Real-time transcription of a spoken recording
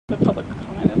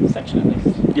section at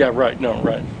least. Yeah, right, no,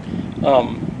 right.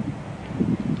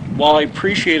 While I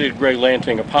appreciated Greg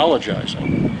Lanting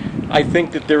apologizing, I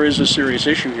think that there is a serious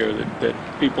issue here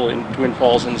that people in Twin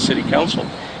Falls and the City Council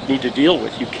need to deal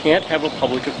with. You can't have a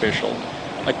public official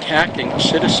attacking a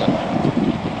citizen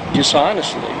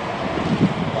dishonestly.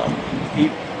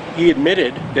 He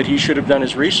admitted that he should have done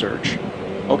his research.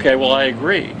 Okay, well, I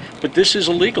agree. But this is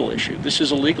a legal issue. This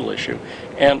is a legal issue.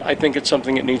 And I think it's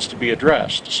something that needs to be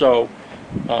addressed. So,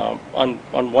 on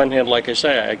one hand, like I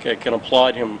say, I can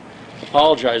applaud him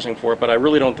apologizing for it, but I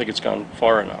really don't think it's gone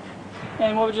far enough.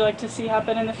 And what would you like to see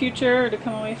happen in the future or to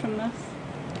come away from this?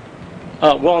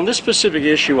 Well, on this specific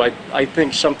issue, I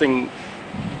think something,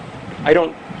 I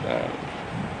don't,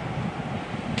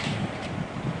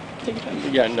 Take your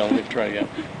time. yeah, no, let me try again.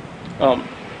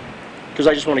 Because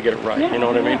I just want to get it right, Yeah, you know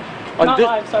what I mean? Yeah. Not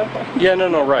live, sorry. Yeah,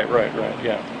 no, right,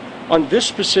 yeah. On this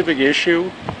specific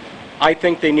issue, I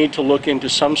think they need to look into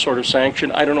some sort of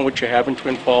sanction. I don't know what you have in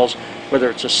Twin Falls, whether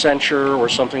it's a censure or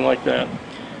something like that.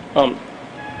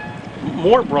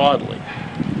 More broadly,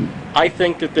 I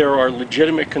think that there are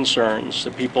legitimate concerns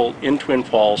that people in Twin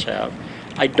Falls have.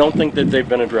 I don't think that they've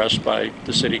been addressed by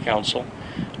the City Council.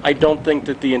 I don't think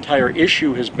that the entire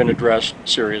issue has been addressed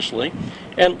seriously.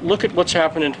 And look at what's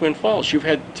happened in Twin Falls. You've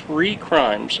had 3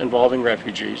 crimes involving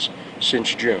refugees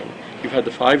since June. You've had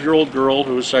the 5-year-old girl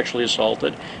who was sexually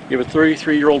assaulted. You have a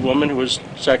 33-year-old woman who was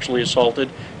sexually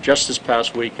assaulted just this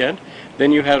past weekend.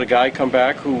 Then you had a guy come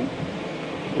back who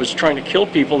was trying to kill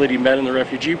people that he met in the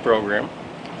refugee program.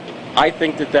 I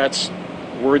think that that's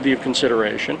worthy of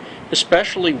consideration,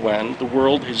 especially when the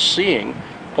world is seeing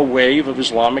a wave of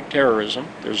Islamic terrorism.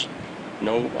 There's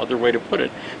no other way to put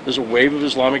it. There's a wave of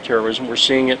Islamic terrorism. We're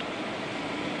seeing it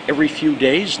every few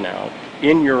days now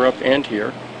in Europe and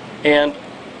here. And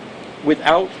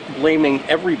without blaming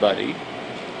everybody,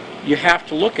 you have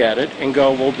to look at it and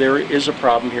go, well, there is a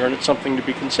problem here and it's something to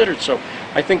be considered. So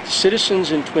I think the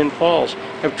citizens in Twin Falls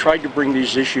have tried to bring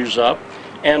these issues up,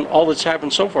 and all that's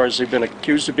happened so far is they've been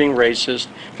accused of being racist,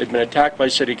 they've been attacked by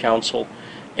City Council,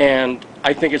 and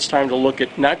I think it's time to look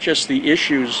at not just the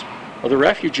issues of the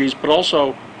refugees, but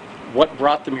also what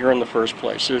brought them here in the first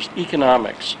place. There's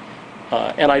economics,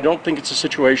 and I don't think it's a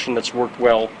situation that's worked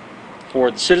well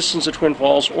for the citizens of Twin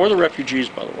Falls or the refugees,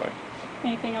 by the way.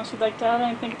 Anything else you'd like to add?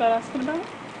 Anything about asking about?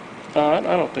 I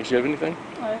don't think so. You have anything?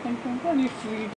 I think we're good.